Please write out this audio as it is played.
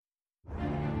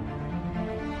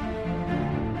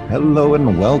Hello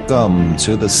and welcome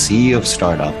to the Sea of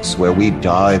Startups, where we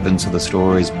dive into the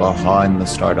stories behind the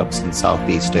startups in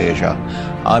Southeast Asia.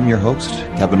 I'm your host,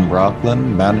 Kelvyn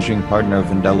managing partner of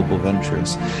Indelible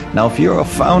Ventures. Now, if you're a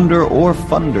founder or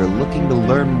funder looking to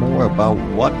learn more about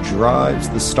what drives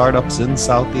the startups in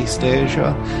Southeast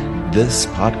Asia, this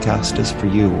podcast is for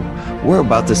you. We're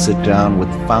about to sit down with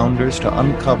founders to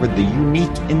uncover the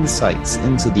unique insights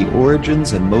into the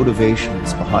origins and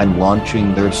motivations behind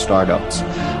launching their startups.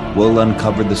 We'll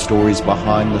uncover the stories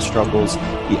behind the struggles,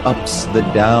 the ups, the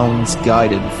downs,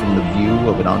 guided from the view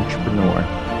of an entrepreneur.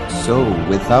 So,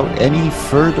 without any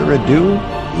further ado,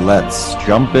 let's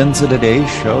jump into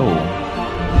today's show.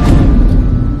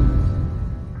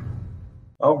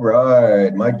 All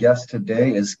right, my guest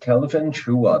today is Kelvyn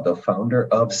Chuah, the founder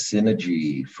of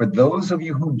SINEGY. For those of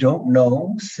you who don't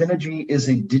know, SINEGY is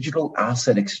a digital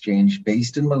asset exchange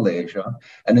based in Malaysia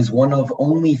and is one of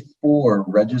only 4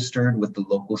 registered with the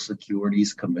local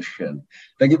Securities Commission.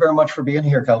 Thank you very much for being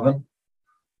here, Kelvyn.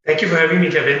 Thank you for having me,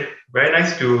 Kelvyn. Very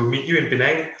nice to meet you in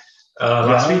Penang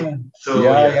last week. So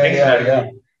thanks for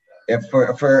having me. If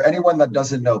for anyone that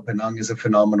doesn't know, Penang is a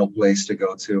phenomenal place to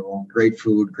go to. Great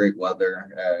food, great weather.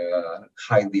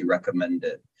 Highly recommend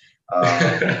it.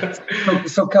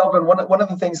 So Kelvyn, one of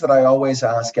the things that I always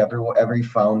ask every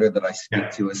founder that I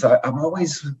speak to is I'm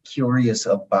always curious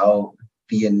about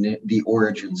the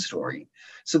origin story.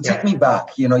 So take me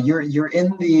back. You know, you're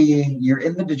in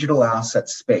the digital asset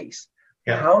space.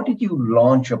 Yeah. How did you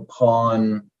launch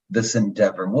upon this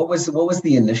endeavor? What was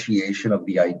the initiation of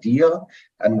the idea,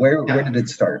 and where did it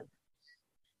start?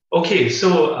 Okay,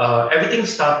 so everything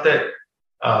started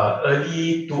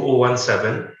early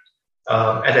 2017.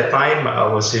 At that time, I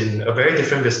was in a very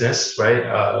different business, right?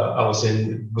 I was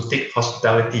in boutique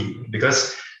hospitality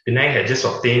because Penang had just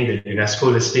obtained the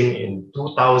UNESCO listing in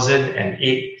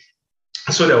 2008.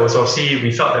 So there was obviously,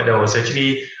 we felt that there was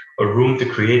actually a room to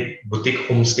create boutique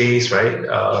homestays, right?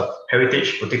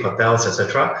 Heritage boutique hotels,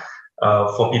 etc.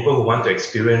 For people who want to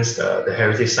experience the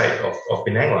heritage side of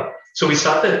Penang. So we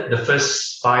started the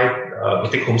first 5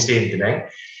 boutique homestay in Penang.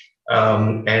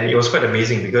 And it was quite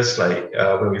amazing because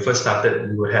when we first started,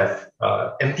 we would have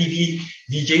MTV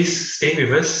DJs staying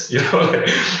with us, you know,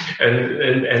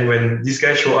 and when these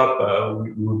guys show up,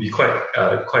 we would be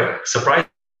quite surprised.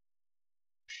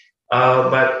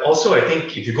 But also, I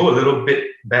think if you go a little bit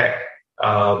back,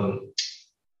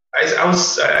 I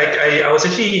was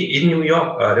actually in New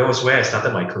York. That was where I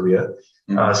started my career.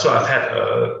 So I've had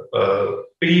a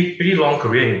pretty long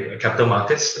career in capital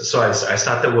markets. So I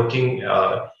started working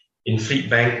in Fleet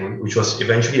Bank, which was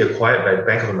eventually acquired by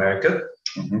Bank of America.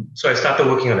 Mm-hmm. So I started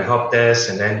working on the help desk,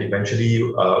 and then eventually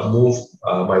moved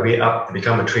my way up to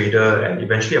become a trader and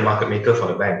eventually a market maker for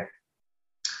the bank.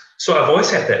 So I've always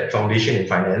had that foundation in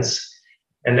finance.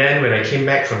 And then when I came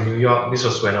back from New York, this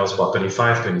was when I was about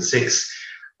 25, 26,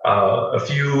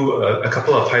 a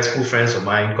couple of high school friends of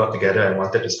mine got together and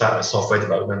wanted to start a software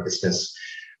development business.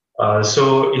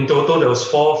 So in total, there was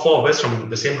four of us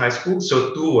from the same high school.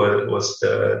 So 2 was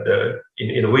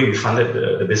in a way we funded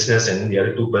the business, and the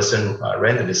other 2 person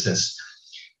ran the business.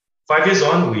 5 years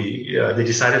on, they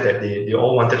decided that they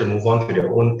all wanted to move on to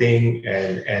their own thing,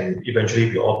 and eventually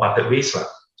we all parted ways.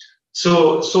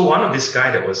 So one of this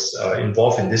guy that was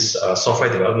involved in this software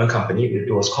development company,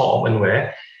 it was called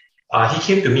Omanware. He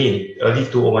came to me in early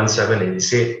 2017 and he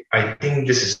said, I think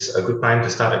this is a good time to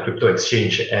start a crypto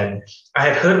exchange. And I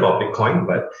had heard about Bitcoin,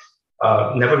 but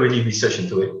never really researched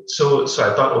into it. So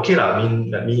I thought, okay,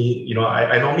 let me, you know,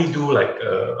 I normally do like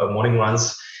a morning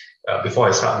runs before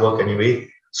I start work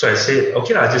anyway. So I said,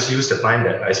 okay, I'll just use the time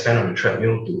that I spend on the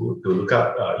treadmill to look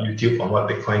up YouTube on what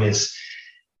Bitcoin is.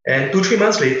 And 2-3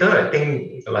 months later, I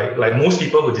think like most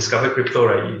people who discover crypto,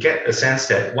 right, you get a sense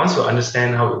that once you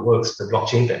understand how it works, the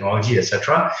blockchain technology,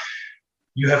 etc.,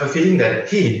 you have a feeling that,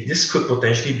 hey, this could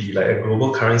potentially be like a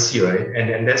global currency, right?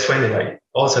 And that's when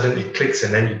all of a sudden it clicks,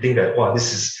 and then you think that, wow,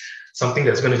 this is something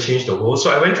that's going to change the world. So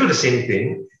I went through the same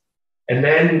thing. And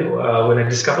then when I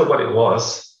discovered what it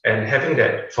was, and having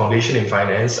that foundation in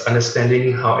finance,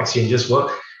 understanding how exchanges work,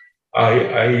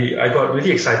 I got really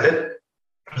excited.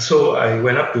 So I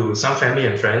went up to some family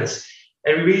and friends,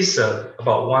 and we raised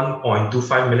about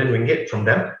 1.25 million ringgit from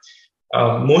them.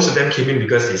 Most of them came in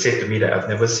because they said to me that I've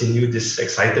never seen you this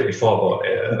excited before about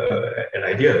an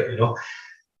idea, you know.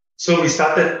 So we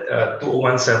started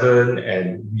 2017,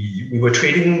 and we were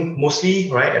trading mostly,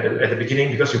 right, at the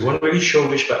beginning, because we weren't really sure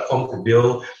which platform to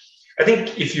build. I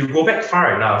think if you go back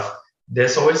far enough,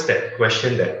 there's always that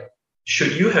question that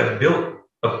should you have built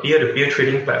a peer-to-peer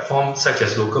trading platform such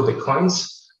as local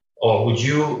Bitcoins, or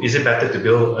is it better to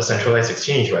build a centralized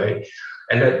exchange, right?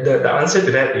 And the answer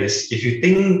to that is, if you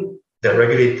think that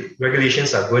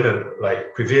regulations are going to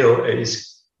like prevail, it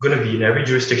is going to be in every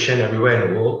jurisdiction everywhere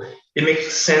in the world, it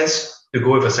makes sense to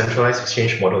go with a centralized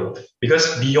exchange model.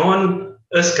 Because beyond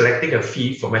us collecting a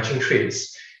fee for matching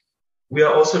trades, we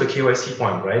are also the KYC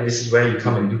point, right? This is where you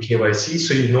come and do KYC,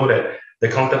 so you know that the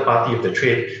counterparty of the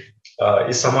trade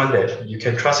is someone that you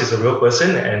can trust is a real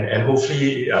person, and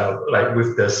hopefully, like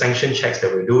with the sanction checks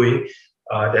that we're doing,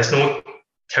 there's no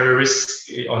terrorists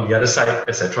on the other side,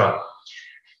 etc.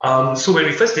 So when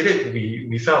we first did it,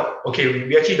 we felt, okay,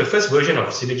 we actually, the first version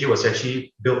of SINEGY was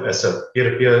actually built as a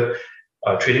peer-to-peer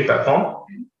trading platform.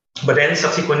 But then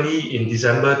subsequently in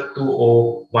December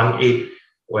 2018,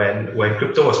 when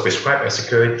crypto was prescribed as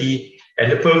security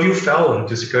and the purview fell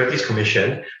into Securities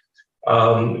Commission,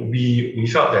 we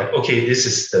felt that, okay, this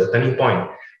is the turning point.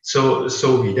 So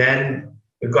we then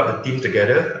got the team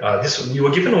together. We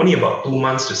were given only about 2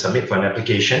 months to submit for an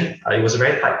application. It was a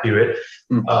very tight period.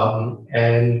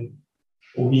 And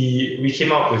we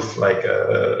came out with like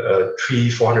a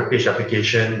 300-400 page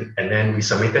application, and then we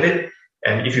submitted it.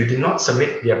 And if you did not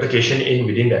submit the application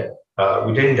within that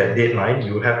deadline,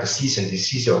 you would have to cease and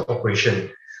desist your operation.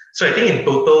 So I think in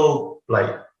total, like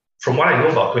from what I know,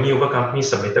 about 20 over companies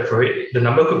submitted for it. The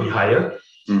number could be higher.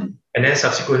 And then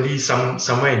subsequently,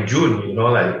 somewhere in June,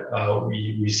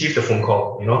 we received a phone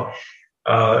call,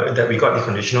 that we got the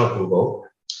conditional approval.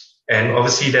 And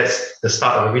obviously that's the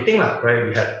start of everything,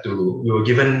 right? We were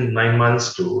given 9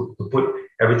 months to put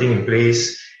everything in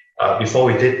place before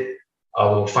we did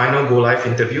our final go live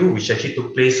interview, which actually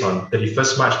took place on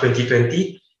 31st March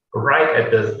 2020, right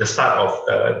at the start of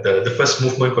the first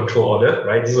movement control order,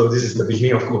 right? So this is the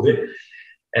beginning of COVID.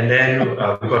 And then we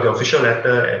got the official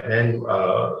letter, and then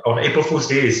on April Fool's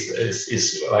Day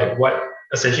is like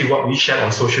essentially what we shared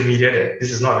on social media, that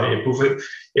this is not an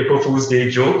April Fool's Day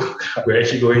joke. We're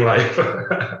actually going live.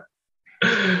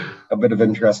 A bit of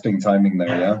interesting timing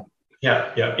there,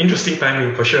 yeah? Yeah. Interesting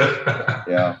timing for sure.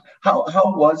 Yeah.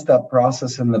 How was that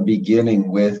process in the beginning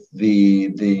with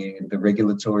the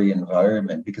regulatory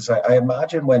environment? Because I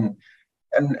imagine when,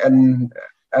 and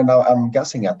I'm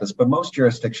guessing at this, but most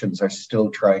jurisdictions are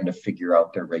still trying to figure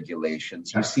out their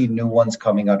regulations. You see new ones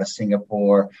coming out of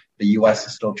Singapore. The US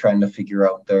is still trying to figure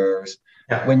out theirs.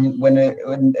 Yeah. When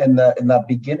in that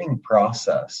beginning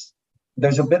process,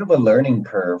 there's a bit of a learning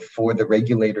curve for the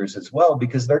regulators as well,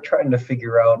 because they're trying to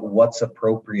figure out what's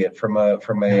appropriate from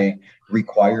a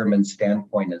requirement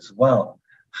standpoint as well.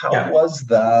 How was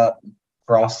that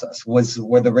process?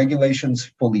 Were the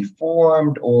regulations fully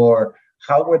formed, or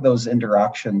how were those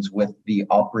interactions with the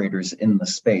operators in the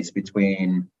space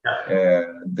between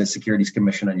the Securities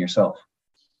Commission and yourself?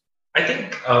 I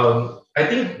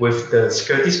think with the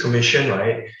Securities Commission,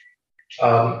 right,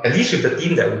 at least with the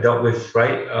team that we dealt with,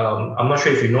 right, I'm not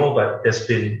sure if you know, but there's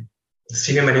been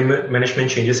senior management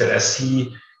changes at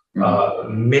SC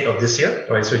mid of this year,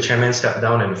 right? So chairman stepped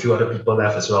down and a few other people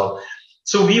left as well.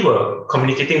 So we were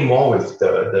communicating more with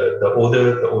the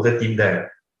older team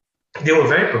there. They were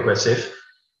very progressive.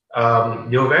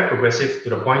 They were very progressive to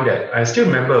the point that I still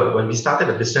remember when we started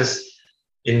the business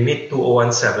in mid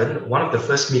 2017, one of the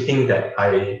first meetings that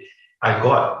I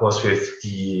got was with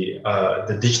the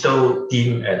digital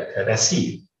team at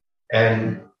SC,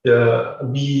 and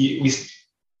we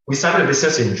started the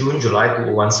business in July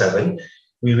 2017.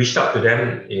 We reached out to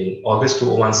them in August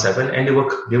 2017, and they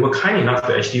were kind enough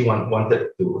to actually wanted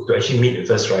to actually meet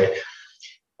with us, right?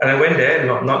 And I went there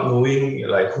not knowing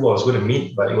like who I was going to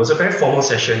meet, but it was a very formal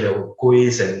session. There were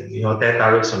quiz and teh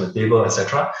taricks on the table,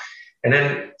 etc. And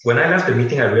then when I left the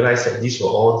meeting, I realized that these were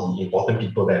all the important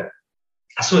people there.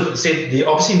 So they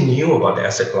obviously knew about the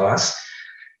asset class.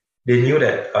 They knew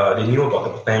that they knew about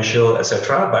the potential,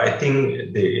 etc. But I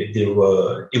think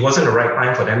it wasn't the right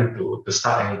time for them to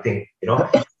start anything,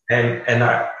 And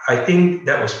I think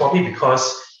that was probably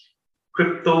because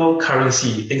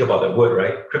cryptocurrency, think about that word,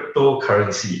 right?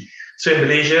 Cryptocurrency. So in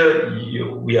Malaysia,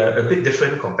 we are a bit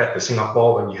different compared to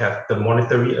Singapore, when you have the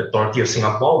Monetary Authority of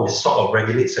Singapore, which sort of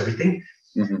regulates everything.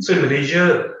 Mm-hmm. So in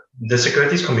Malaysia, the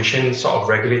Securities Commission sort of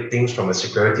regulate things from a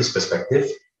securities perspective,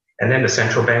 and then the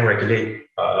central bank regulate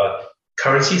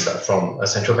currencies from a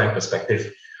central bank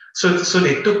perspective. So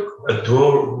they took a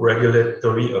dual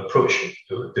regulatory approach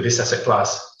to this asset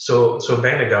class. So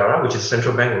Bank Negara, which is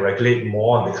central bank, will regulate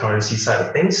more on the currency side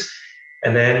of things,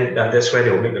 and then that's where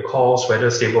they will make the calls whether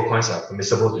stable coins are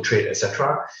permissible to trade,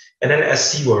 etc. And then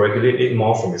SC will regulate it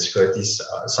more from the securities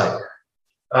side.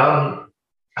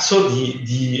 So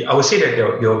I would say that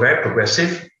they were very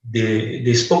progressive.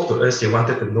 They spoke to us. They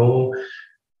wanted to know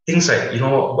things like,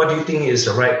 what do you think is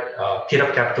the right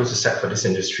paid-up capital to set for this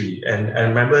industry? And I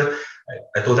remember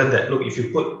I told them that, look, if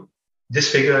you put this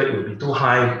figure, it will be too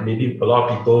high. Maybe a lot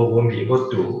of people won't be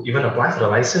able to even apply for the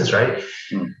license, right?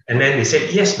 And then they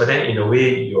said, yes, but then in a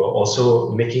way, you're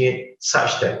also making it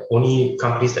such that only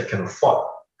companies that can afford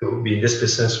to be in this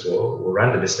business will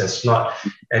run the business, not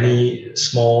any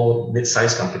small,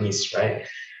 mid-sized companies, right?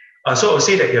 So I would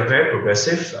say that they're very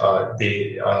progressive.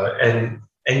 And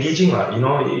engaging,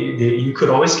 you could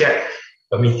always get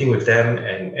a meeting with them,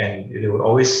 and they would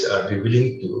always be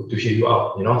willing to hear you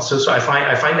out. So I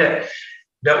find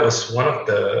that was one of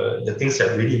the things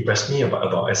that really impressed me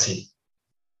about SE.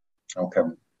 Okay.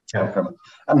 Yeah. Okay.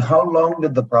 And how long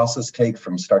did the process take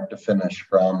from start to finish?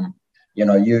 From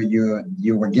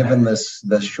you were given this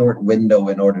short window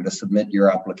in order to submit your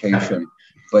application,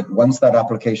 but once that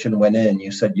application went in,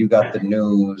 you said you got the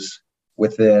news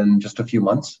within just a few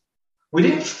months.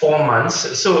 Within 4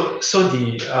 months. So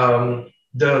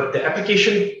the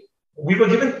application, we were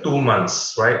given 2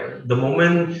 months, right? The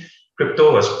moment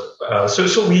crypto was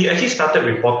so we actually started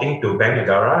reporting to Bank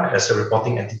Negara as a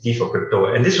reporting entity for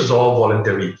crypto, and this was all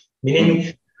voluntary,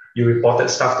 meaning you reported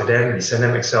stuff to them, you send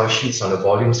them Excel sheets on the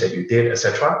volumes that you did,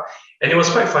 etc. And it was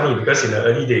quite funny because in the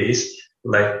early days,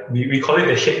 like we call it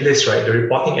the hit list, right? The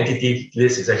reporting entity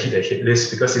list is actually the hit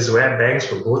list because it's where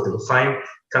banks will go to find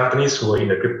companies who are in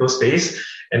the crypto space,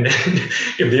 and then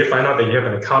if they find out that you have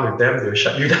an account with them, they'll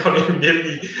shut you down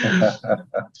immediately.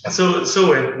 So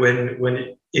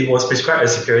when it was prescribed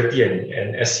as security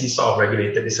and SC sort of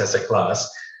regulated this asset class,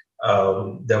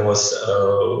 there was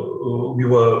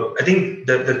I think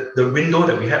the window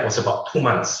that we had was about 2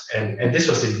 months, and this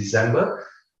was in December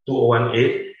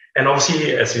 2018. And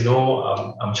obviously, as you know,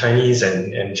 I'm Chinese,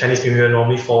 and Chinese New Year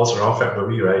normally falls around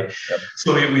February, right? Yep.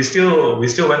 So we still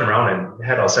went around and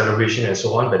had our celebration and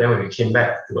so on. But then when we came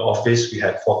back to the office, we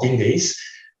had 14 days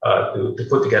to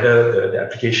put together the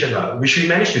application, which we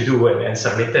managed to do and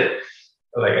submitted,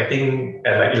 like I think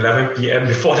at like 11 p.m.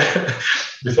 before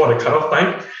the cutoff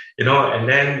time, And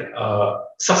then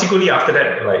subsequently after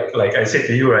that, like I said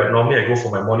to you, right? Normally I go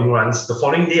for my morning runs. The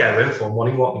following day I went for a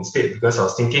morning walk instead because I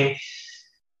was thinking,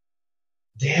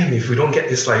 damn, if we don't get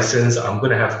this license, I'm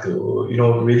going to have to,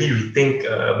 really rethink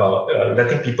about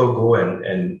letting people go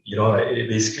and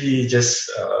basically just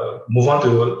move on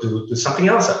to something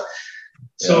else.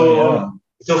 So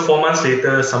 4 months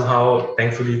later, somehow,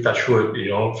 thankfully, touch wood,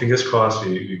 fingers crossed,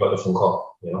 we got the phone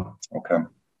call, Okay.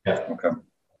 Yeah. Okay.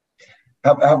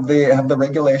 Have the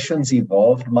regulations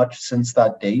evolved much since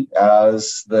that date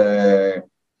as the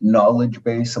knowledge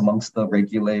base amongst the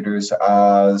regulators,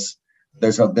 as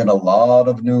there's been a lot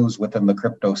of news within the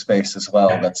crypto space as well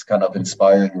that's kind of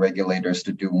inspiring regulators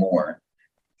to do more.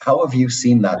 How have you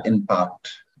seen that impact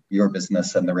your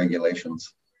business and the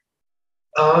regulations?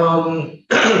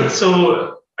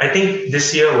 So I think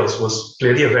this year was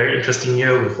clearly a very interesting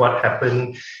year with what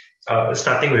happened,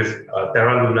 starting with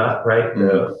Terra Luna, right?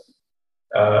 The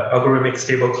algorithmic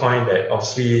stablecoin that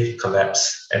obviously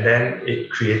collapsed, and then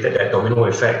it created that domino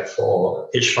effect for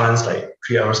hedge funds like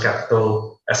 3 Arrows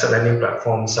Capital, asset lending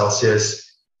platform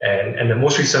Celsius, and the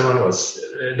most recent one was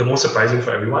the most surprising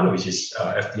for everyone, which is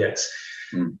FTX.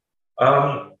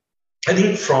 I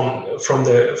think from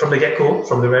the get-go,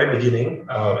 from the very beginning,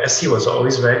 SC was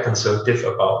always very conservative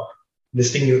about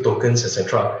listing new tokens,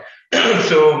 etc.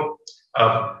 So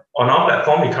on our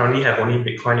platform, we currently have only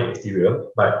Bitcoin and Ethereum,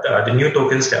 but the new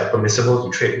tokens that are permissible to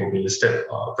trade will be listed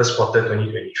first quarter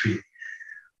 2023.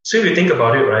 So if you think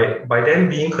about it, right, by them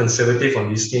being conservative on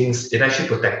these things, it actually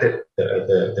protected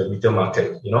the retail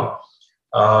market.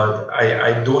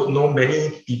 I don't know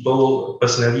many people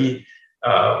personally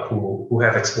who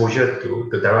have exposure to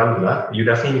Terra Luna. You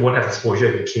definitely won't have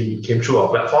exposure if you came through our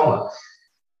platform.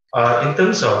 In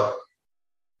terms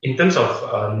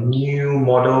of new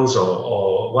models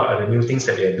or what are the new things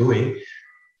that they are doing,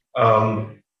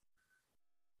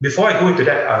 before I go into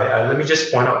that, let me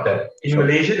just point out that in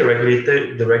Malaysia,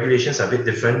 the regulations are a bit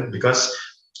different because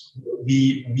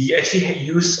we actually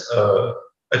use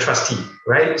a trustee,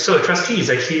 right? So a trustee is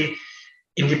actually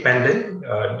independent,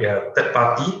 they are third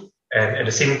party, and at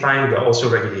the same time, they're also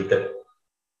regulated.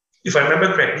 If I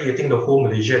remember correctly, I think the whole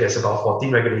Malaysia, there's about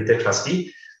 14 regulated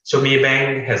trustees. So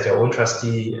Maybank has their own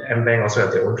trustee, MBank also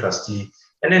have their own trustee,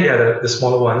 and then there are the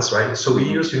smaller ones, right? So we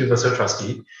use Universal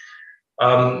Trustee,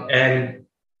 and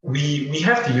we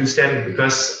have to use them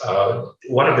because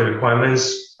one of the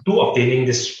requirements to obtaining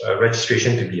this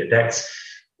registration to be a DEX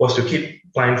was to keep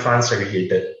client funds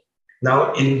segregated.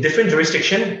 Now, in different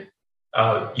jurisdictions,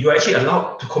 you're actually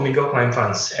allowed to commingle client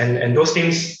funds, and those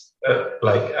things,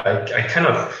 I kind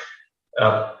of,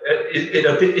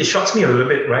 it shocks me a little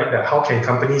bit, right? That how can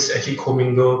companies actually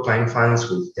commingle client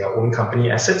funds with their own company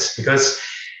assets? Because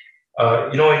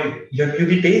you'll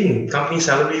be paying company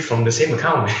salary from the same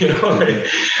account,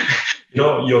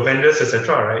 your vendors,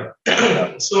 etc.,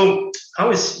 right? So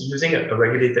how is using a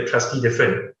regulated trustee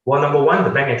different? Well, number one, the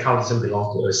bank account doesn't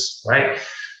belong to us, right?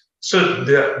 So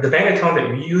the bank account that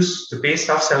we use to pay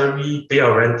staff salary, pay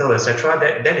our rental, etc.,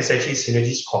 that is actually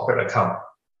Synergy's corporate account.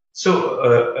 So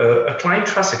a client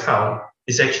trust account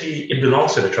is actually, it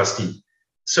belongs to the trustee.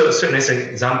 So as an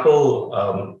example,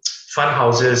 fund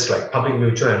houses like Public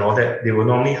Mutual and all that, they will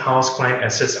normally house client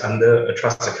assets under a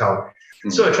trust account.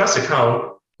 So a trust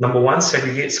account, number one,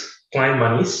 segregates client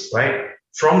monies, right,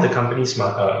 from the company's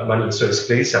money. So it's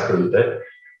clearly separated.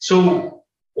 So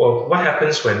what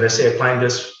happens when, let's say, a client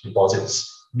does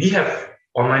deposits? We have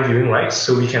online viewing rights,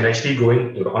 so we can actually go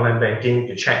into the online banking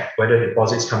to check whether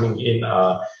deposits coming in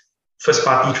are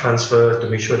first-party transfer to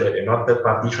make sure that they're not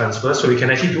third-party transfer. So we can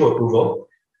actually do approval.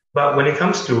 But when it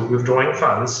comes to withdrawing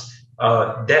funds,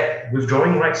 that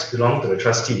withdrawing rights belong to the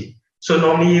trustee. So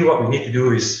normally what we need to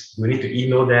do is we need to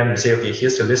email them and say, okay,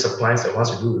 here's the list of clients that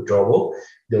wants to do withdrawal.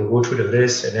 They'll go through the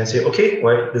list and then say, okay,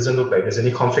 well, it doesn't look like there's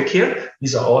any conflict here.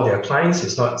 These are all their clients.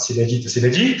 It's not Synergy to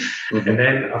Synergy. Mm-hmm. And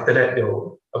then after that,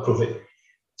 they'll approve it.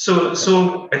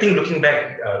 So I think looking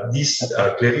back, these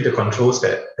clearly the controls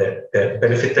that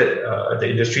benefited the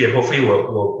industry, and hopefully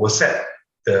will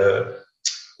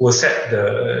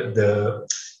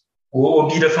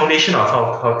be the foundation of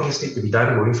how things need to be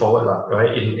done going forward,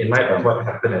 right? In light of what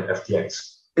happened at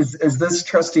FTX. Is this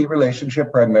trustee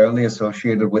relationship primarily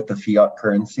associated with the fiat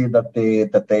currency that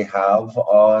they have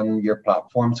on your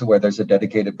platform, to where there's a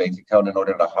dedicated bank account in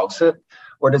order to house it,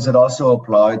 or does it also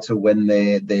apply to when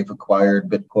they've acquired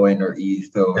Bitcoin or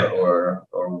ETH or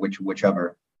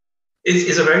whichever?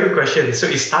 It's a very good question. So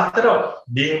it started out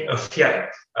being a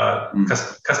fiat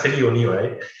custody only,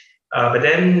 right? But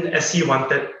then SC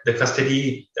wanted the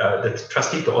custody, the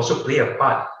trustee to also play a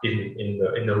part in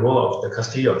the role of the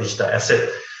custody of digital asset.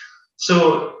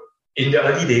 So in the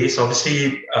early days,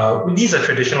 obviously, these are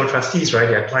traditional trustees, right?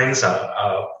 Their clients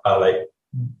are like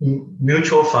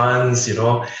mutual funds,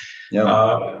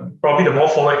 probably the more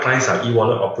forward clients are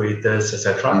e-wallet operators,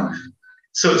 etc.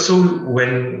 So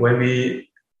when we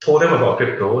told them about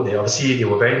crypto, they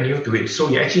were very new to it. So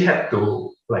we actually had to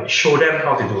show them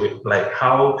how to do it, like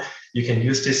how you can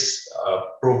use this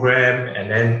program,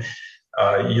 and then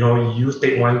you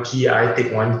take one key, I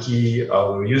take one key.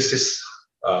 We'll use this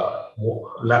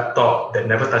laptop that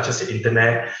never touches the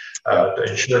internet to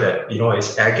ensure that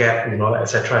it's air gap,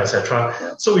 etc.,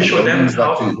 etc. So we showed them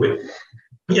how to do it.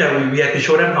 Yeah, we had to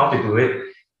show them how to do it.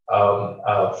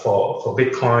 For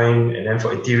Bitcoin, and then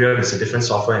for Ethereum, it's a different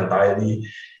software entirely.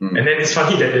 And then it's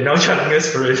funny that they're now charging us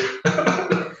for it.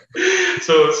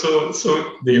 So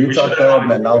you taught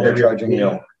them, and now they're charging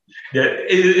you. Yeah,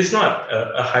 it's not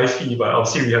a high fee, but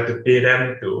obviously we have to pay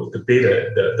them to pay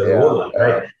the role,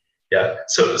 right? Yeah.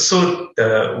 So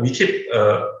we keep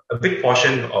a big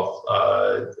portion of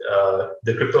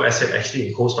the crypto asset actually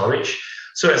in cold storage.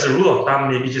 So as a rule of thumb,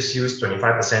 maybe just use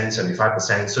 25%,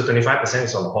 75%. So 25%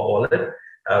 is on the hot wallet,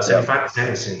 75%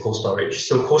 is in cold storage.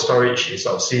 So cold storage is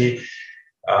obviously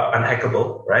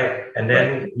unhackable, right? And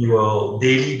then we will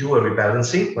daily do a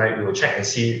rebalancing, right? We will check and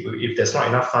see if there's not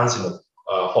enough funds in the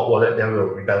hot wallet, then we'll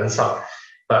rebalance out.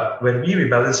 But when we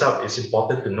rebalance out, it's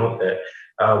important to note that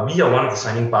we are one of the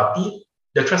signing party.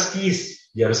 The trustee is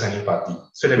the other signing party.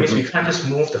 So that means we can't just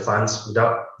move the funds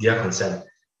without their consent.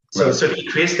 So it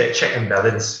creates that check and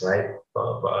balance, right,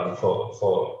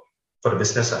 for the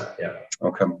business. Yeah.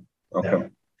 Okay. Yeah.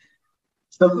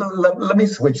 So let me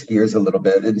switch gears a little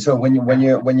bit. And so when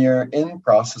you're in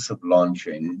process of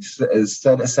launching,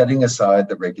 setting aside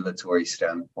the regulatory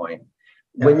standpoint,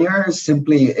 when you're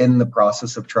simply in the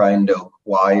process of trying to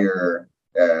acquire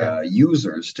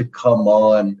users to come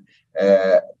on,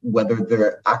 whether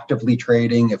they're actively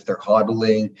trading, if they're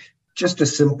hodling, just to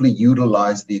simply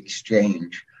utilize the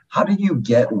exchange, how do you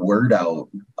get word out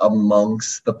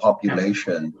amongst the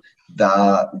population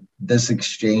that this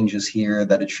exchange is here,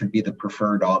 that it should be the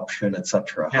preferred option,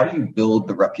 etc.? How do you build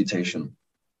the reputation?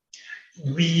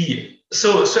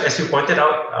 So as you pointed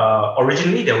out,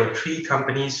 originally there were 3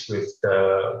 companies with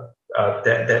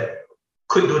that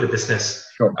could do the business.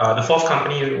 Sure. The 4th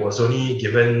company was only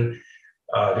given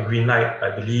the green light,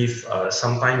 I believe,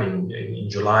 sometime in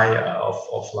July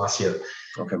of last year.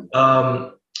 Okay.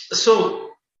 So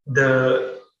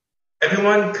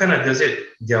everyone kind of does it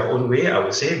their own way, I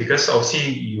would say, because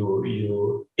obviously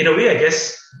you in a way, I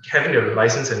guess, having the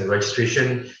license and the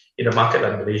registration in a market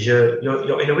like Malaysia,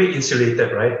 you're in a way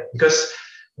insulated, right? Because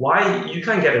why you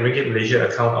can't get a Ringgit Malaysia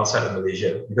account outside of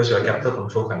Malaysia because you're a capital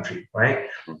control country, right?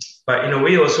 But in a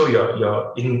way, also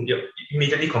you're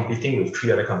immediately competing with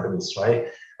 3 other companies, right?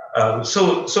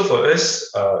 So for us,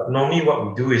 normally what we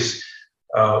do is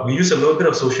we use a little bit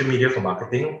of social media for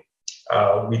marketing.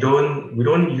 We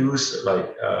don't use like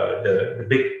the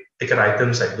big ticket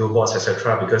items like billboards,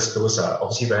 etc., because those are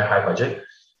obviously very high budget.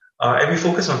 And we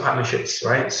focus on partnerships,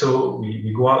 right? So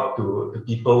we go out to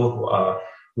people who are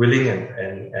willing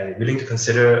and willing to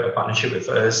consider a partnership with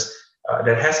us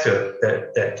that has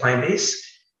that client base,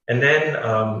 and then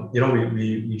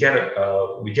we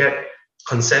get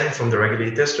consent from the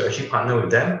regulators to actually partner with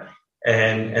them,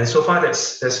 and so far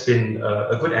that's been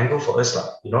a good angle for us,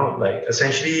 like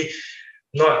essentially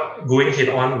not going head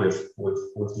on with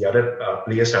the other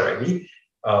players directly,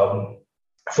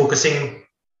 focusing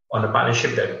on a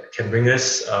partnership that can bring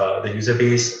us the user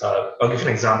base. I'll give you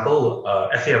an example.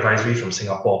 FA Advisory from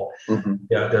Singapore. Mm-hmm.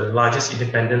 They are the largest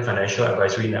independent financial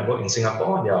advisory network in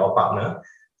Singapore. They are our partner.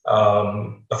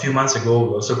 A few months ago, we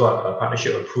also got a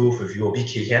partnership approved with UOB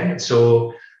Kay Hian.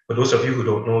 So for those of you who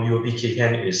don't know, UOB Kay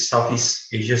Hian is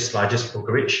Southeast Asia's largest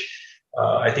brokerage.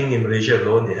 I think in Malaysia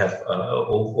alone, they have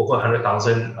over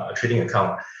 100,000 trading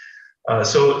accounts.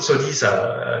 So these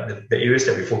are the areas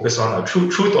that we focus on. True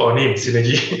to our name,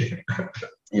 SINEGY.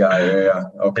 Yeah.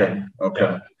 Okay.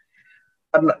 Yeah.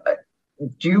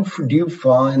 Do you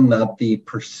find that the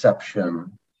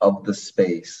perception of the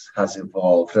space has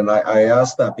evolved? And I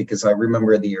ask that because I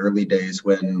remember the early days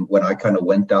when I kind of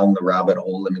went down the rabbit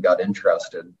hole and got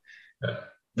interested. Yeah.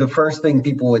 The first thing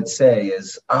people would say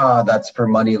is, that's for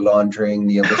money laundering,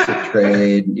 the illicit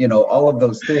trade, all of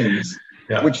those things.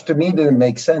 Yeah. Which to me didn't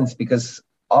make sense because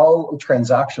all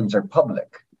transactions are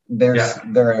public. They're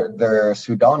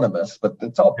pseudonymous, but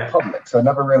it's all public. So it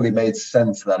never really made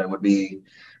sense that it would be.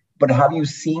 But have you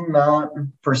seen that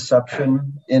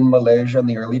perception in Malaysia in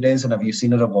the early days, and have you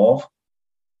seen it evolve?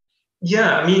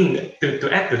 Yeah, I mean,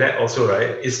 to add to that also,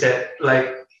 right, is that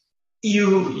like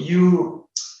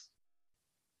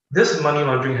this money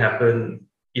laundering happen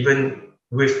even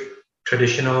with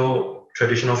traditional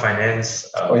finance.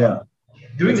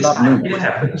 During this time, it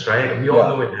happens, right? We all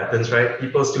know it happens, right?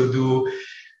 People still do,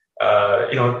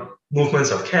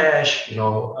 movements of cash.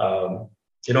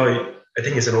 I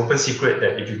think it's an open secret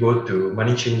that if you go to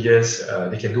money changers,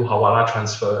 they can do hawala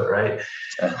transfer, right?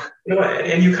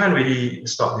 And you can't really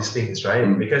stop these things, right?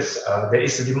 Mm. Because there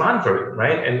is a demand for it,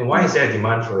 right? And why is there a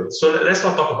demand for it? So let's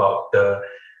not talk about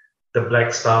the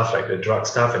black stuff, like the drug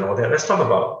stuff and all that. Let's talk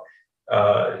about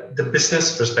the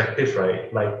business perspective,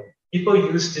 right? Like, people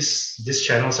use this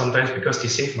channel sometimes because they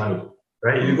save money,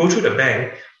 right? You go through the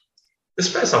bank, the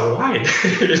spreads are wide,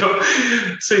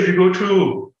 So if you go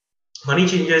through money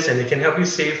changers and they can help you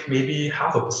save maybe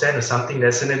 0.5% or something,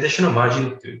 that's an additional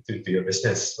margin to your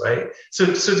business, right? So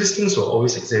these things will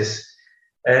always exist.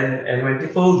 And when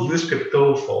people use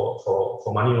crypto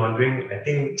for money laundering, I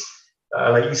think,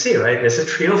 like you say, right, there's a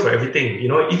trail for everything.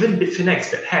 Even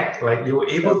Bitfinex that hacked, like they were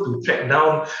able to track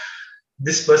down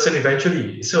this person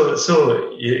eventually. So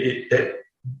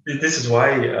this is why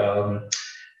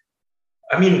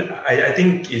I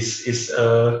think it's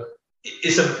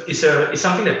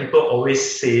something that people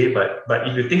always say, but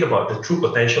if you think about the true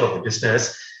potential of the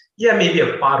business, maybe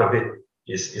a part of it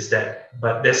is that,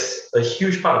 but there's a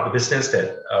huge part of the business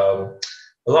that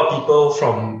a lot of people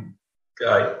from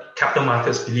capital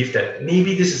markets believe that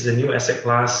maybe this is the new asset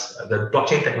class, the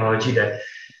blockchain technology that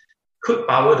could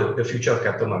power the future of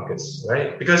capital markets,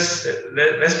 right? Because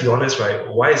let's be honest, right?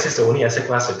 Why is this the only asset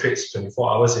class that trades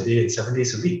 24 hours a day and 7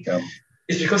 days a week? Yeah.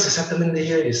 It's because the settlement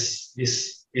layer is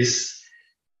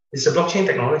a blockchain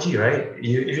technology, right?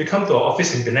 If you come to our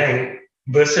office in Penang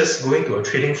versus going to a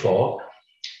trading floor,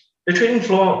 the trading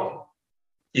floor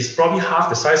is probably half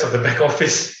the size of the back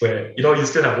office, where you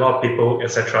still have a lot of people,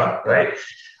 etc., right?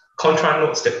 Contra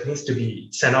notes that needs to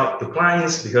be sent out to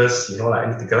clients because I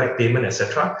need to collect payment,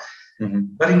 etc.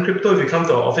 Mm-hmm. But in crypto, if you come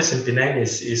to our office in Penang,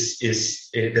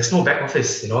 there's no back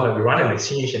office. We run an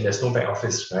exchange and there's no back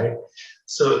office, right?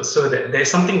 So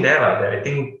there's something there that I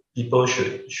think people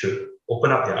should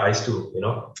open up their eyes to.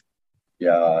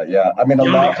 Yeah. I mean, a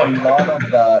lot of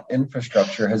that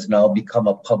infrastructure has now become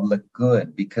a public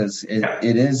good because it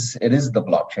is the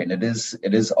blockchain. It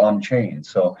is on chain.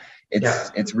 So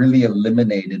it's really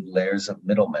eliminated layers of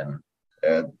middlemen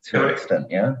to an extent.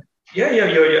 Yeah. Yeah,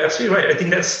 you're absolutely right. I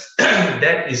think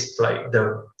that is like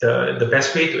the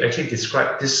best way to actually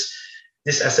describe this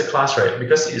asset class, right?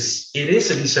 Because it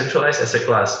is a decentralized asset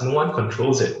class. No one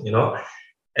controls it,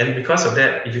 And because of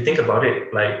that, if you think about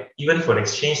it, like even for an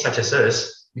exchange such as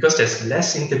us, because there's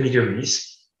less intermediaries,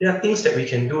 there are things that we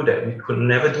can do that we could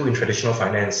never do in traditional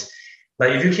finance.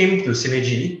 Like if you came to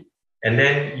SINEGY and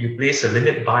then you place a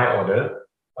limit buy order,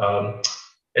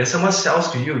 and someone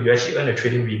sells to you, you actually earn a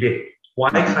trading rebate. Why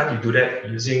can't you do that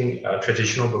using a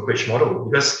traditional brokerage model?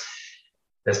 Because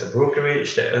there's the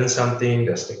brokerage that earns something,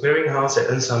 there's the clearinghouse that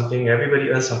earns something, everybody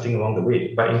earns something along the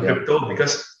way. But in crypto,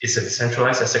 because it's a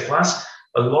decentralized asset class,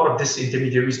 a lot of these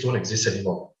intermediaries don't exist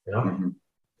anymore.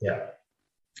 Yeah.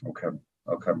 Okay.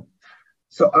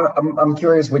 So I'm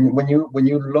curious, when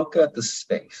you look at the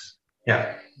space,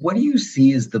 what do you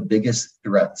see as the biggest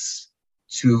threats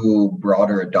to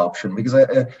broader adoption? Because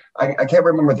I can't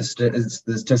remember the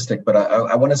statistic, but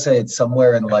I want to say it's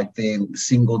somewhere in like the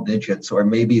single digits or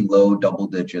maybe low double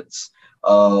digits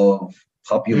of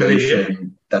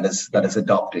population that is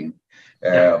adopting.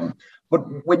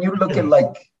 But when you look at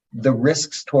like the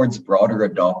risks towards broader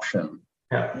adoption,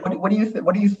 what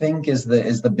do you think is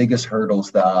the biggest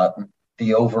hurdles that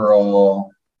the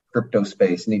overall crypto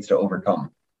space needs to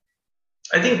overcome?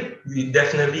 I think we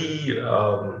definitely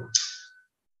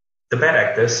the bad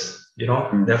actors,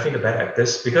 definitely the bad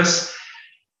actors, because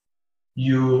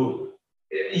you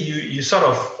sort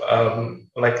of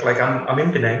like I'm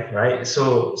in Penang, right?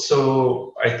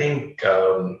 So I think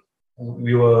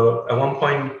we were at one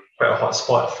point quite a hot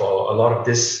spot for a lot of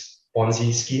these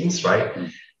Ponzi schemes, right?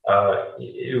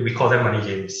 We call them money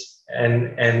games,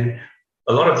 and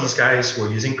a lot of these guys were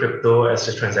using crypto as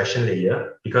a transaction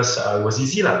layer because it was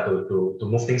easy to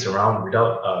move things around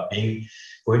without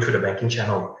going through the banking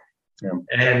channel.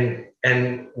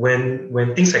 And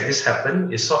when things like this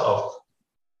happen, it sort of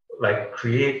like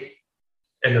create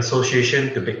an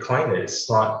association to Bitcoin. It's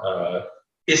not.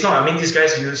 I mean, these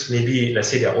guys use maybe, let's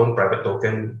say, their own private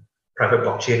token, private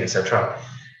blockchain, etc.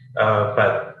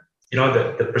 But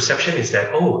the perception is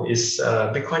that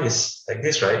Bitcoin is like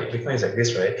this, right? Bitcoin is like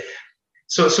this, right?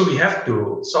 So we have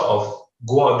to sort of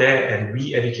go out there and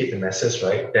re-educate the masses,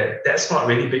 right? That's not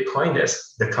really Bitcoin.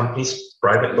 That's the company's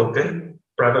private token,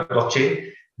 private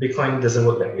blockchain. Bitcoin doesn't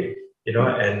work that way,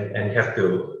 and you have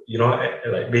to,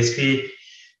 like basically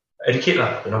educate,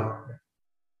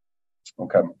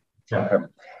 Okay.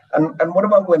 And what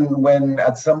about when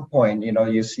at some point,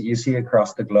 you see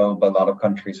across the globe, a lot of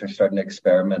countries are starting to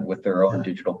experiment with their own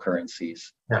digital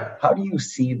currencies. How do you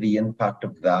see the impact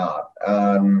of that?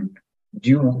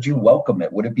 Do you welcome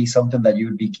it? Would it be something that you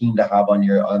would be keen to have on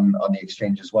the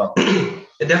exchange as well?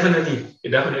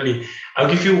 Definitely. I'll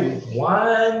give you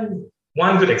one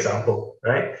good example,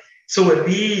 right? So when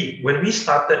we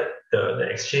started the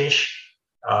exchange,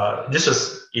 this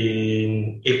was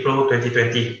in April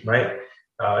 2020, right?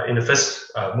 In the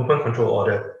first movement control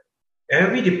order,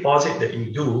 every deposit that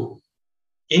you do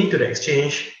into the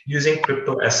exchange using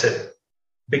crypto asset,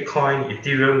 Bitcoin,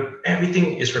 Ethereum,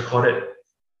 everything is recorded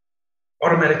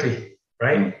automatically,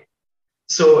 right?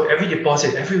 So every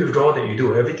deposit, every withdrawal that you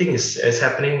do, everything is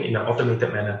happening in an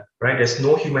automated manner, right? There's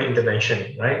no human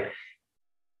intervention, right?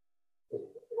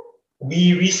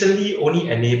 We recently only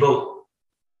enabled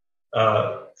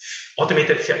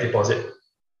automated fiat deposit.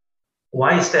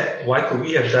 Why is that? Why could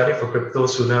we have done it for crypto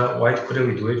sooner? Why couldn't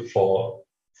we do it for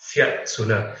fiat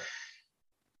sooner?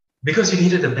 Because you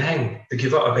needed a bank to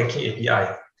give out a banking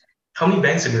API. How many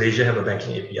banks in Malaysia have a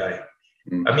banking API?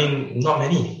 I mean, not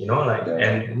many,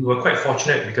 and we were quite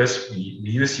fortunate because we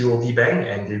use UOB Bank,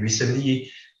 and they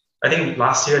recently, I think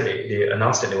last year, they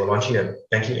announced that they were launching a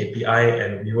banking API,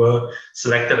 and we were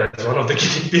selected as one of the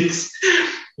guinea pigs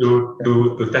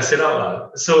to test it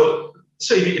out. So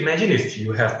if you imagine if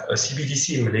you have a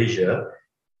CBDC in Malaysia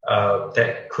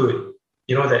that could,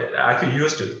 that I could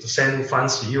use to send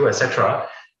funds to you, etc.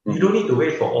 You don't need to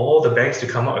wait for all the banks to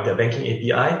come up with their banking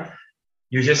API.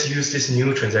 You just use this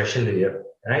new transaction layer,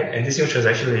 right? And this new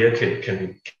transaction layer can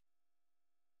be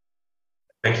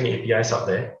banking APIs out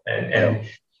there, and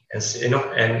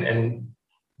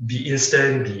be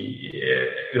instant,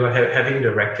 having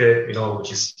the record,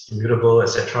 which is immutable,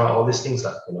 etc. All these things,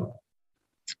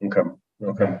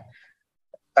 Okay.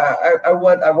 I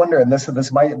wonder, and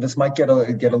this might get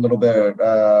a little bit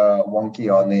wonky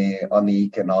on the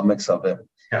economics of it.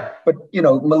 But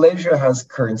Malaysia has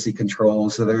currency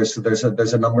controls, so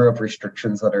there's a number of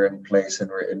restrictions that are in place in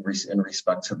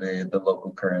respect to the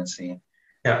local currency.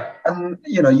 And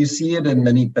you see it in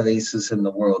many places in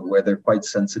the world where they're quite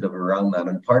sensitive around that,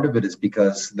 and part of it is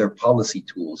because their policy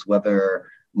tools,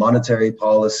 whether monetary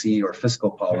policy or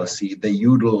fiscal policy, they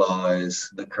utilize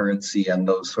the currency and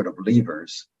those sort of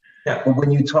levers. But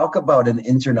when you talk about an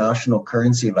international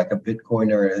currency like a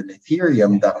Bitcoin or an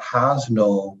Ethereum that has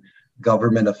no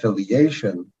government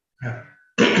affiliation,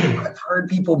 I've heard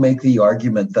people make the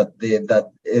argument that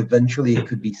that eventually it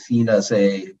could be seen as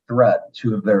a threat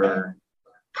to their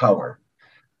power,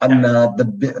 and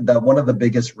that one of the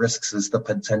biggest risks is the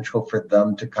potential for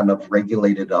them to kind of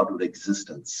regulate it out of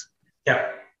existence.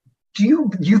 Yeah. Do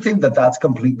you think that that's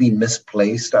completely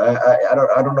misplaced?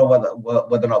 I don't know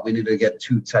whether or not we need to get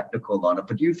too technical on it,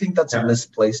 but do you think that's a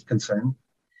misplaced concern?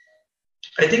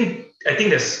 I think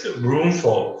there's room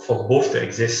for both to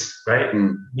exist, right?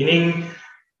 Meaning,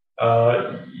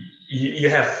 you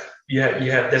have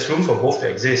there's room for both to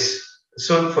exist.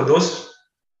 So for those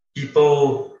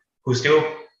people who still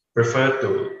prefer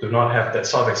to not have that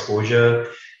sort of exposure,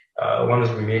 want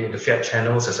to remain in the fiat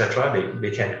channels, etc.,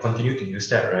 they can continue to use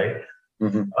that, right?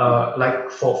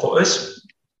 Like for us,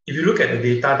 if you look at the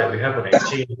data that we have on the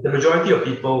exchange, the majority of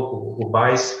people who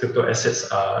buys crypto assets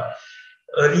are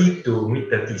early to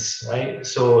mid-30s, right?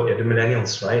 So they're the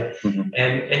millennials, right?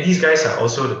 And these guys are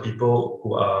also the people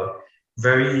who are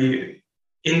very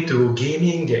into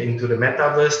gaming, they're into the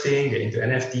metaverse thing, they're into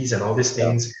NFTs and all these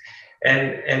things.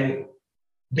 And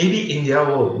maybe in their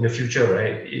world, in the future,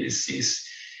 right,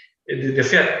 the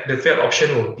fiat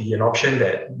option will be an option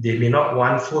that they may not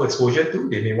want full exposure to.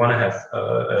 They may want to have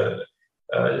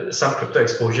some crypto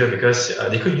exposure because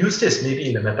they could use this maybe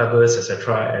in the metaverse,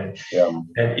 etc.,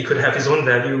 and it could have its own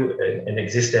value and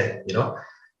exist there, you know.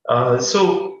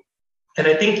 So, and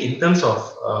I think in terms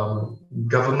of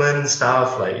government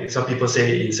stuff, like some people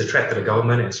say it's a threat to the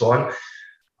government and so on.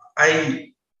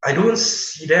 I don't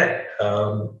see that.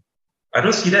 I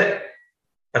don't see that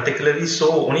particularly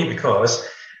so, only because,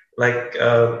 like,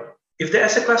 if the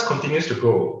asset class continues to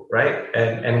grow, right,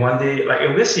 and one day, like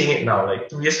we're seeing it now, like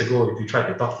 2 years ago, if you tried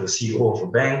to talk to the CEO of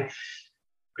a bank,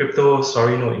 crypto,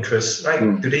 sorry, no interest,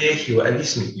 right? Today he will at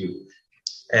least meet you,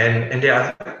 and there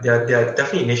are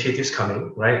definitely initiatives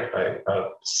coming, right?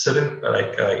 Certain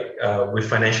with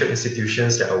financial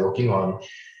institutions that are working on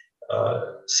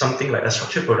something like a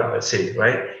structured product, let's say,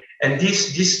 right? And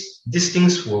these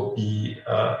things will be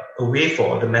a way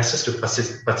for the masses to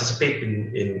participate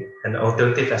in an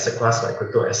alternative asset class like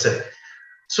crypto asset.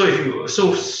 So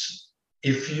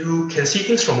if you can see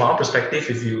things from our perspective,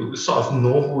 if you sort of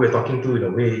know who we're talking to in a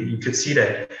way, you could see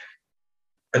that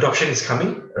adoption is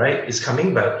coming, right? It's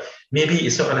coming, but maybe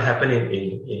it's not going to happen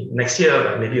in next year,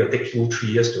 but maybe it'll take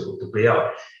 2-3 years to play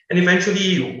out. And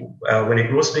eventually, when it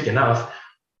grows big enough,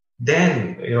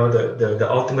 then, you know, the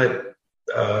ultimate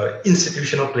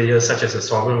institutional players such as a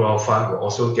sovereign wealth fund will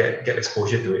also get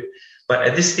exposure to it. But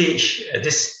at this stage, at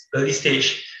this early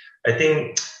stage, I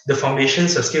think the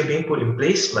foundations are still being put in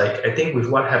place. Like, I think with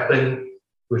what happened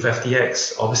with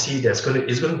FTX, obviously it's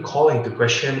going to call into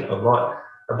question a lot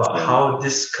about how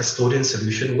this custodian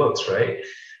solution works, right?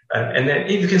 And then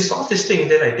if you can solve this thing,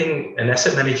 then I think an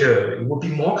asset manager will be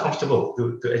more comfortable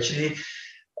to actually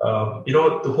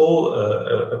to hold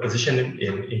a position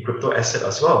in crypto asset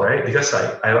as well, right? Because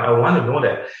I want to know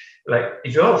that, like,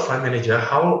 if you're a fund manager,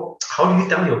 how do you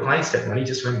tell your clients that money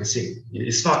just went missing?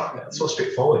 It's not so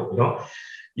straightforward, you know.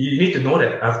 You need to know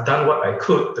that I've done what I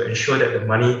could to ensure that the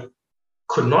money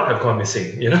could not have gone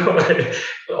missing, you know. Like,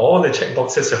 all the check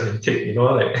boxes have been ticked, you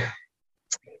know, like.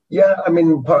 Yeah, I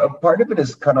mean, part of it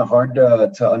is kind of hard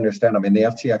to understand. I mean, the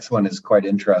FTX one is quite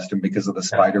interesting because of the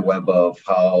spider web of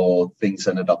how things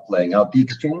ended up playing out. The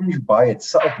exchange by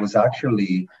itself was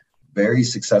actually very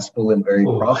successful and very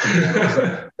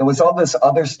profitable. There was all this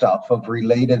other stuff of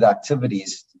related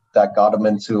activities that got them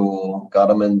into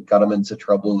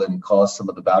trouble and caused some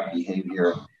of the bad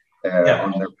behavior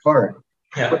on their part.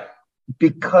 But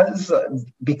because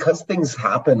things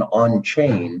happen on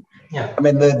chain, I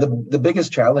mean, the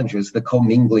biggest challenge is the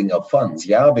commingling of funds.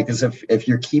 Because if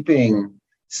you're keeping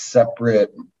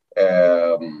separate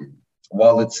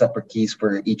wallets, separate keys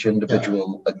for each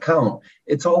individual account,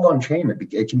 it's all on chain.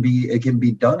 It can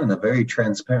be done in a very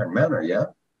transparent manner. Yeah,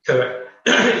 correct.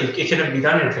 It can be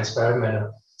done in a transparent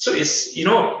manner. So it's, you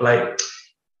know, like,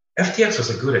 FTX was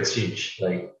a good exchange.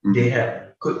 Like, they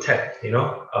had good tech, you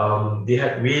know. They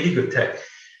had really good tech.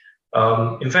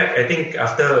 In fact, I think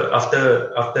after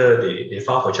they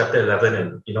filed for Chapter 11,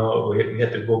 and, you know, we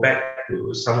had to go back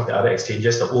to some of the other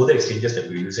exchanges, the older exchanges that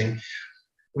we were using.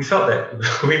 We felt that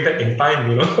we went back in time,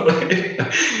 you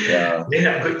know. They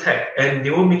had good tech and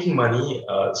they were making money.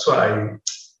 So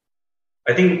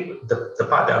I think the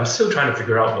part that I'm still trying to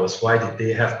figure out was, why did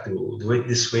they have to do it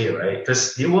this way, right?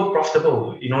 Because they were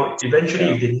profitable. You know,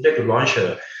 eventually, if they needed to launch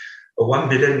a $1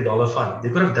 billion fund, they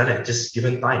could have done it just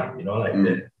given time. You know, like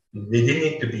they didn't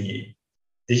need to be.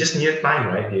 They just needed time,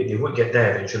 right? They would get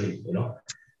there eventually. You know.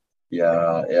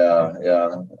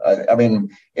 Yeah. I mean,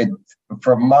 it.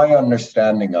 From my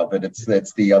understanding of it,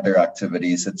 it's the other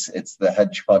activities. It's the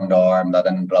hedge fund arm that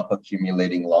ended up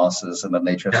accumulating losses, and then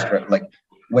they just like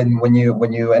when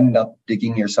you end up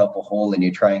digging yourself a hole and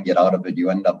you try and get out of it, you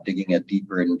end up digging it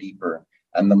deeper and deeper.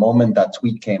 And the moment that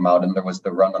tweet came out and there was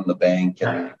the run on the bank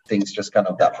and things just kind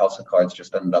of, that house of cards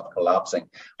just ended up collapsing.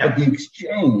 But the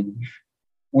exchange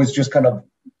was just kind of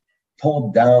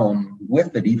pulled down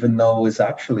with it, even though it's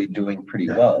actually doing pretty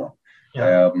well.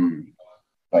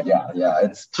 But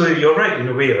it's. So you're right in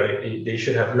a way, right? They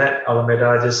should have let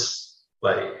Alameda just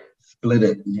like split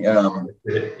it. And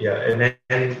then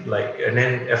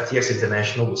FTX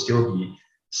International would still be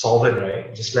solvent,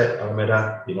 right? Just let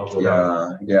Alameda, go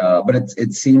down. Yeah. But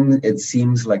it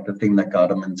seems like the thing that got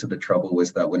them into the trouble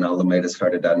was that when Alameda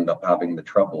started to end up having the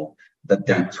trouble, that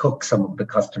they took some of the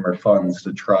customer funds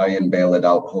to try and bail it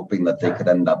out, hoping that they could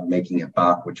end up making it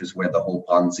back, which is where the whole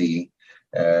Ponzi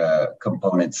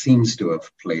component seems to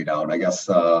have played out. I guess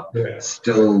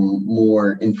still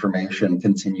more information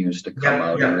continues to come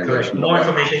out in relation to what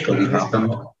actually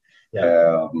happened.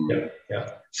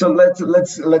 So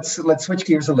let's switch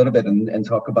gears a little bit and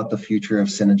talk about the future of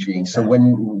SINEGY. So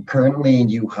when currently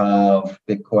you have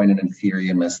Bitcoin and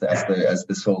Ethereum as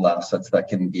the sole assets that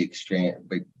can be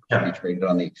traded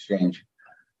on the exchange,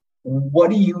 what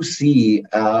do you see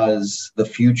as the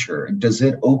future? Does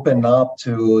it open up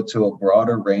to a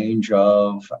broader range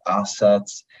of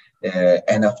assets,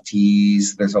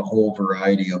 NFTs? There's a whole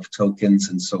variety of tokens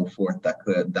and so forth that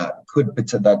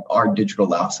are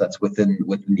digital assets within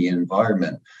the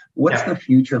environment. What's the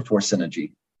future for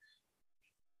SINEGY?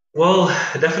 Well,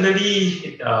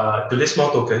 definitely to list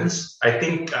more tokens. I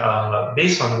think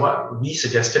based on what we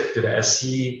suggested to the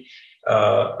SC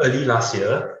early last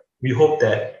year, we hope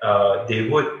that they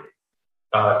would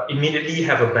immediately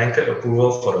have a blanket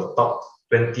approval for the top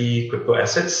 20 crypto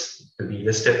assets to be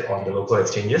listed on the local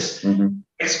exchanges,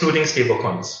 excluding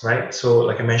stablecoins, right? So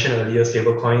like I mentioned earlier,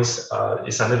 stablecoins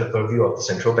is under the purview of the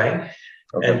central bank.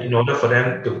 And in order for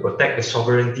them to protect the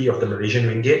sovereignty of the Malaysian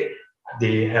ringgit,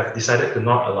 they have decided to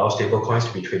not allow stablecoins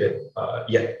to be traded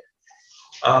yet.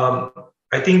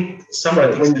 I think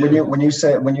when you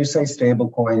say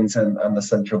stablecoins and the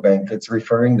central bank, it's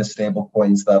referring to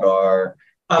stablecoins that are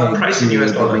priced to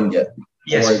US dollar. Ringgit.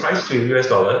 Yes, priced to US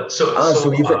dollar.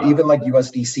 So even like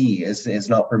USDC is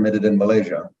not permitted in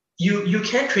Malaysia. You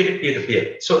can trade it peer to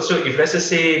peer. So if let's just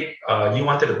say you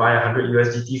wanted to buy 100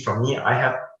 USDT from me, I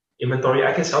have inventory,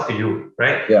 I can sell to you,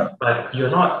 right? Yeah. But you're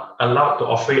not allowed to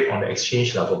offer it on the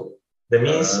exchange level. That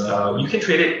means you can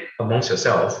trade it amongst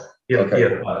yourself peer to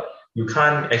peer, but you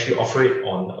can't actually offer it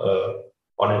on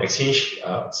an exchange,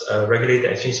 a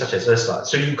regulated exchange such as us.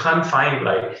 So you can't find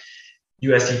like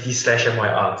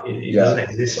USDT/MYR. It doesn't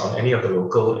exist on any of the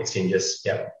local exchanges.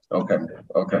 Yeah. Okay.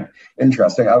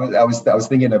 Interesting. I was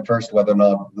thinking at first whether or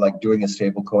not like doing a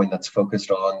stable coin that's focused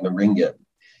on the ringgit.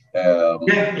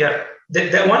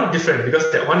 That one different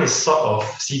because that one is sort of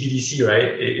CBDC,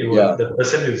 right? The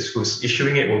person who's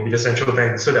issuing it will be the central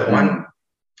bank. So that one,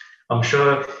 I'm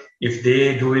sure if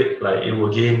they do it, like it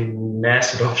will gain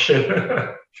mass adoption.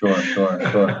 Sure.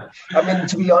 I mean,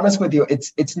 to be honest with you,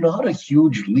 it's not a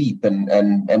huge leap,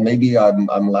 and maybe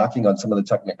I'm lacking on some of the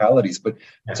technicalities, but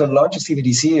to launch a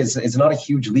CBDC is not a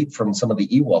huge leap from some of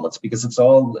the e-wallets because a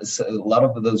lot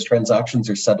of those transactions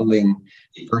are settling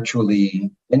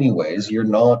virtually anyways. You're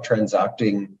not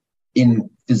transacting in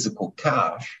physical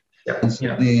cash, and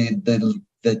so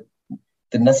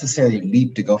the necessary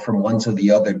leap to go from one to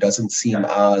the other doesn't seem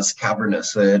as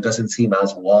cavernous. It doesn't seem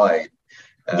as wide.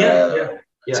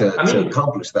 To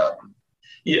accomplish that.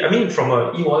 Yeah, I mean, from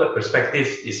an e-wallet perspective,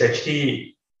 it's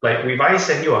actually like if I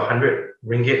send you 100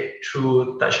 ringgit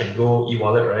through Touch and Go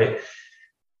e-wallet, right?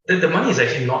 The money is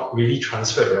actually not really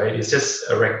transferred, right? It's just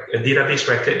a database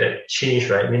record that changed,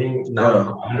 right? Meaning now I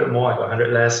got 100 more, I got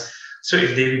 100 less. So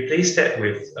if they replace that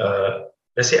with,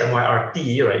 let's say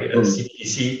MYRT, right,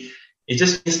 CBDC, it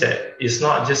just means that it's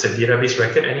not just a database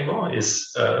record anymore.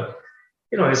 It's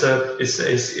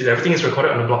everything is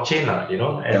recorded on the blockchain now,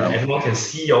 and anyone can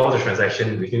see all the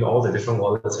transactions between all the different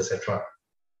wallets, etc.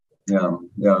 Yeah.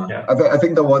 I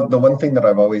think the one thing that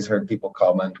I've always heard people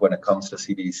comment when it comes to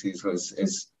CBDCs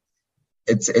is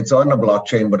it's on a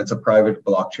blockchain, but it's a private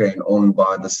blockchain owned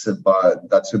by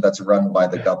that's run by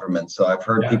the government. So I've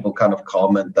heard people kind of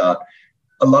comment that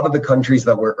a lot of the countries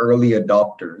that were early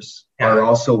adopters are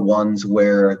also ones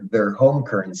where their home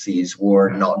currencies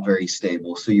were not very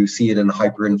stable. So you see it in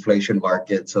hyperinflation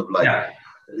markets of like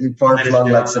far-flung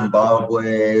like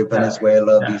Zimbabwe,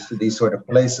 Venezuela, these sort of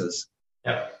places.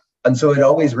 Yeah. And so it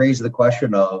always raised the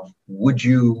question of, would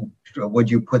you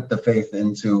put the faith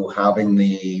into having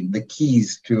the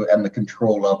keys to and the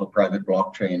control of a private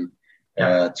blockchain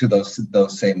to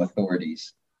those same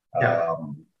authorities?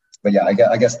 But yeah,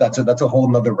 I guess that's a whole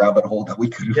nother rabbit hole that we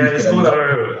could. It's a whole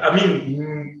other. I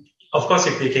mean, of course,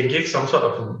 if they can give some sort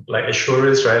of like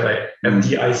assurance, right, like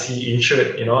FDIC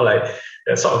insured, like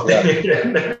that sort of thing,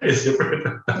 that is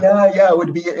different.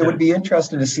 It would be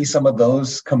interesting to see some of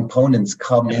those components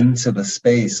come into the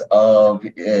space of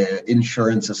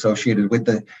insurance associated with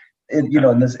the. In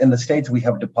the States, we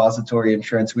have depository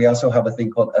insurance. We also have a thing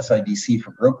called SIDC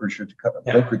for brokerage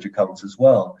accounts as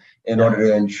well, in order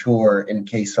to ensure in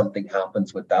case something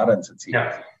happens with that entity.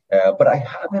 But I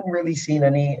haven't really seen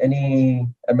any, and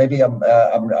maybe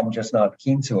I'm just not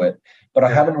keen to it. But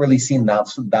I haven't really seen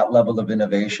that level of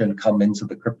innovation come into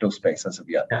the crypto space as of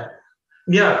yet.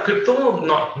 Crypto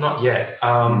not yet.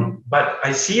 But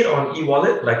I see it on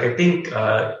e-wallet. Like I think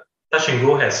Touch and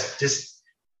Go has this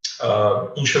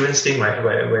insurance thing, right,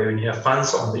 where when you have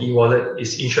funds on the e-wallet,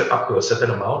 is insured up to a certain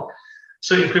amount.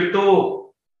 So in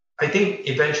crypto, I think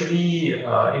eventually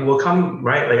it will come,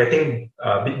 right? Like I think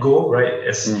BitGo, right,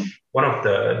 as one of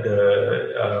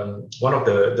the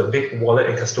big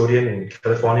wallet and custodian in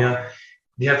California,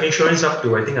 they have insurance up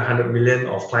to I think 100 million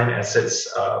of client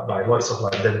assets by Lloyd's of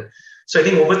London. So I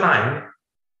think over time,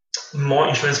 more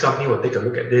insurance company will take a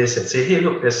look at this and say, hey,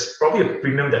 look, there's probably a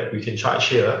premium that we can charge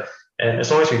here. And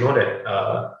as long as we know that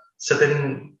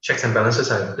certain checks and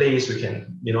balances are in place, we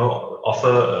can,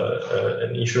 offer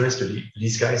an insurance to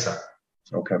these guys.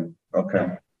 Okay.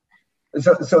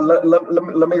 So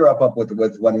let me wrap up with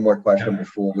one more question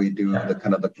before we do the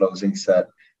kind of the closing set.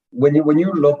 When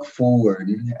you look forward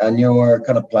and you're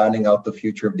kind of planning out the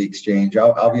future of the exchange,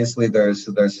 obviously there's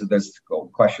a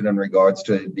question in regards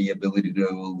to the ability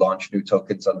to launch new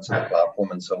tokens onto the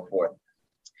platform and so forth.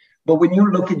 But when you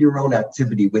look at your own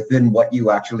activity within what you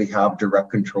actually have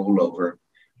direct control over,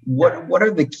 what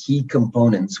are the key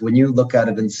components when you look at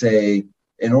it and say,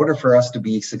 in order for us to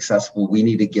be successful, we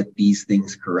need to get these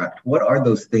things correct? What are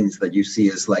those things that you see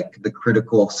as like the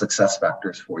critical success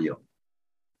factors for you?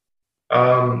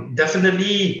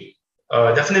 Definitely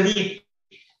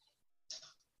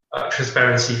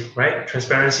transparency, right?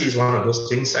 Transparency is one of those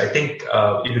things. I think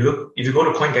if you go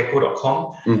to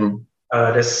CoinGecko.com,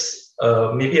 there's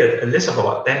maybe a list of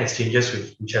about 10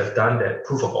 exchanges which have done that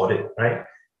proof of audit, right?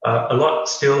 A lot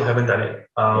still haven't done it.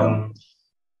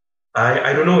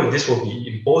 I don't know if this will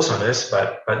be imposed on us,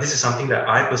 but this is something that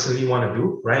I personally want to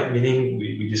do, right? Meaning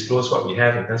we disclose what we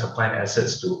have in terms of client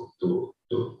assets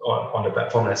on the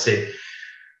platform, let's say.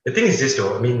 The thing is this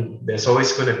though, I mean, there's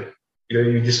always going to,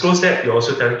 you disclose that, you're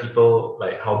also telling people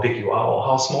like how big you are or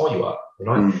how small you are,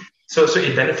 So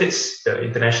it benefits the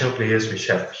international players which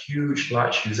have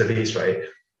large user base, right?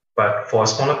 But for a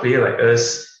smaller player like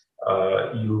us,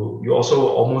 you also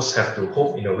almost have to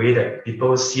hope in a way that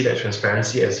people see that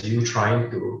transparency as you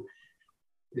trying to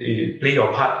play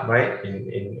your part, right,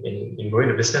 in growing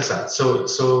the business. So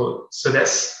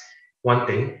that's one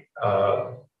thing.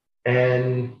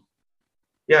 And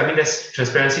yeah, I mean,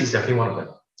 transparency is definitely one of them.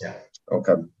 Yeah.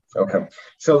 Okay.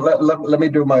 So let me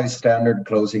do my standard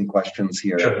closing questions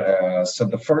here. Sure. So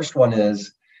the first one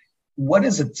is, what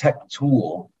is a tech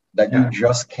tool that you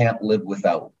just can't live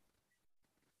without?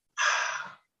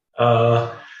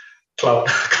 Cloud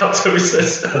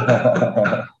services.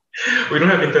 We don't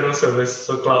have internal service,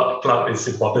 so cloud is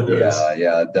important to us.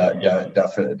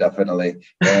 Definitely.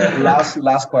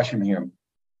 Last question here.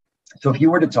 So if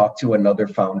you were to talk to another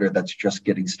founder that's just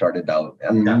getting started out,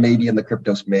 and maybe in the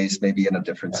crypto space, maybe in a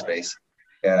different space,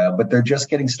 but they're just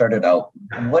getting started out,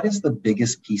 what is the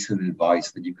biggest piece of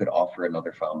advice that you could offer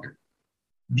another founder?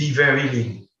 Be very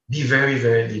lean. Be very,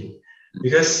 very lean.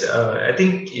 Because I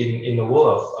think in the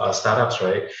world of startups,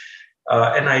 right,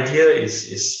 an idea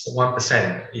is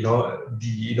 1%.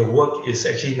 The work is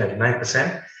actually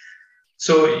 99%.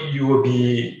 So you will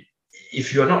be,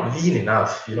 if you're not lean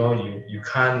enough, you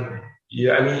can't.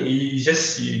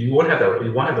 You won't have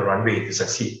the runway to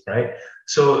succeed, right?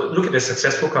 So look at the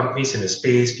successful companies in the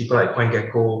space. People like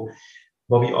CoinGecko,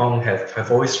 Bobby Ong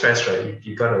have always stressed, right?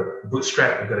 You got to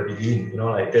bootstrap. You got to be lean.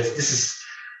 This is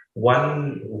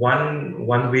one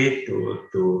way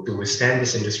to withstand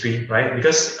this industry, right?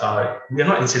 Because we're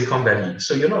not in Silicon Valley,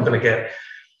 so you're not going to get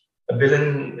a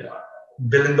billion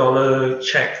dollar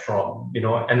check from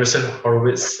Anderson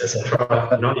Horowitz,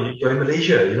 etc. You're in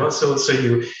Malaysia, so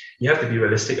you have to be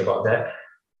realistic about that.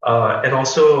 And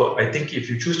also, I think if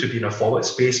you choose to be in a forward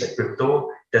space like crypto,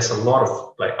 there's a lot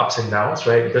of like ups and downs,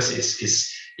 right? Because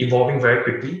it's evolving very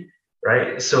quickly.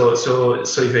 right? So if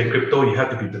you're in crypto, you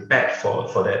have to be prepared for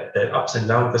that ups and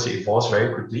downs because it evolves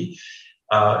very quickly.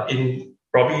 In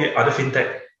probably other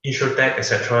fintech, insurtech,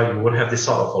 etc., you won't have this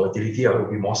sort of volatility, or it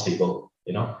will be more stable.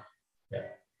 Yeah.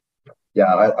 Yeah,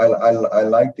 I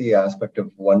like the aspect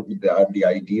of the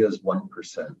idea is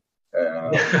 1%.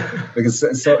 Because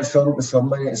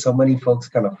so many folks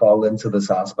kind of fall into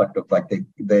this aspect of like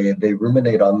they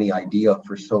ruminate on the idea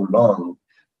for so long,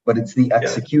 but it's the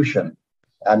execution.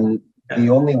 And the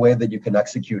only way that you can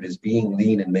execute is being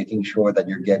lean and making sure that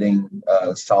you're getting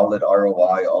solid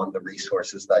ROI on the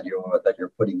resources that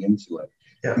you're putting into it.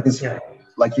 Because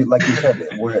like you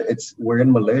said, we're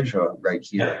in Malaysia right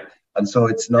here. And so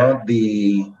it's not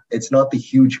the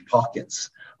huge pockets.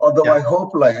 Although I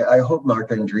hope Mark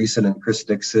Andreessen and Chris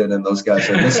Dixon and those guys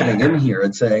are listening in here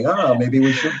and saying, maybe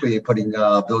we should be putting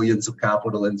billions of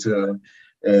capital into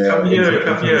come here.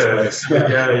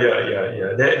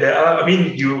 Yeah. There are. I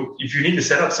mean, if you need to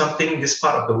set up something this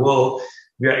part of the world,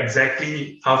 we are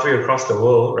exactly halfway across the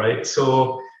world, right?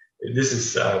 So this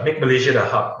is make Malaysia the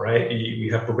hub, right? We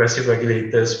have progressive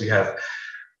regulators, we have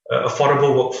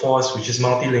affordable workforce, which is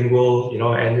multilingual,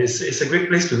 and it's a great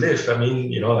place to live. I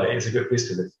mean, it's a great place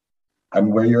to live.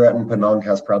 And where you're at in Penang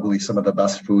has probably some of the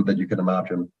best food that you can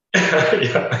imagine.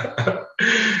 Yeah.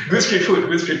 Good street food.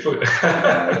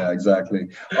 Yeah, exactly.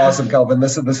 Awesome, Kelvyn.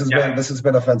 This has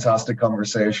been a fantastic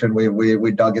conversation.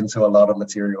 We dug into a lot of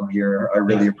material here. I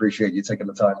really appreciate you taking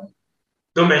the time.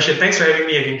 Don't mention. Thanks for having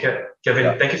me again, Kelvyn.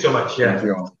 Yeah. Thank you so much. Yeah. Thank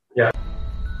you. Yeah.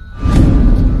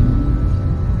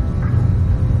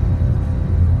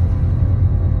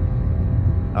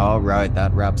 All right,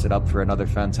 that wraps it up for another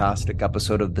fantastic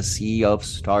episode of The Sea of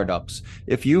Startups.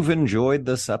 If you've enjoyed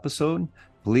this episode,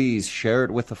 please share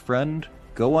it with a friend.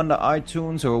 Go onto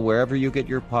iTunes or wherever you get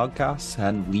your podcasts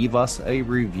and leave us a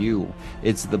review.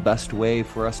 It's the best way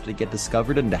for us to get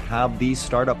discovered and to have these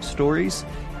startup stories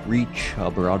reach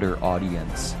a broader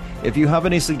audience. If you have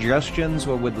any suggestions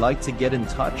or would like to get in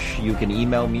touch, you can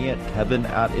email me at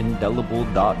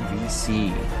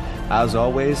kevin@indelible.vc. As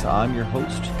always, I'm your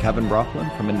host, Kevin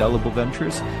Brockland from Indelible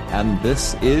Ventures, and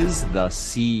this is The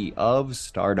Sea of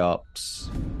Startups.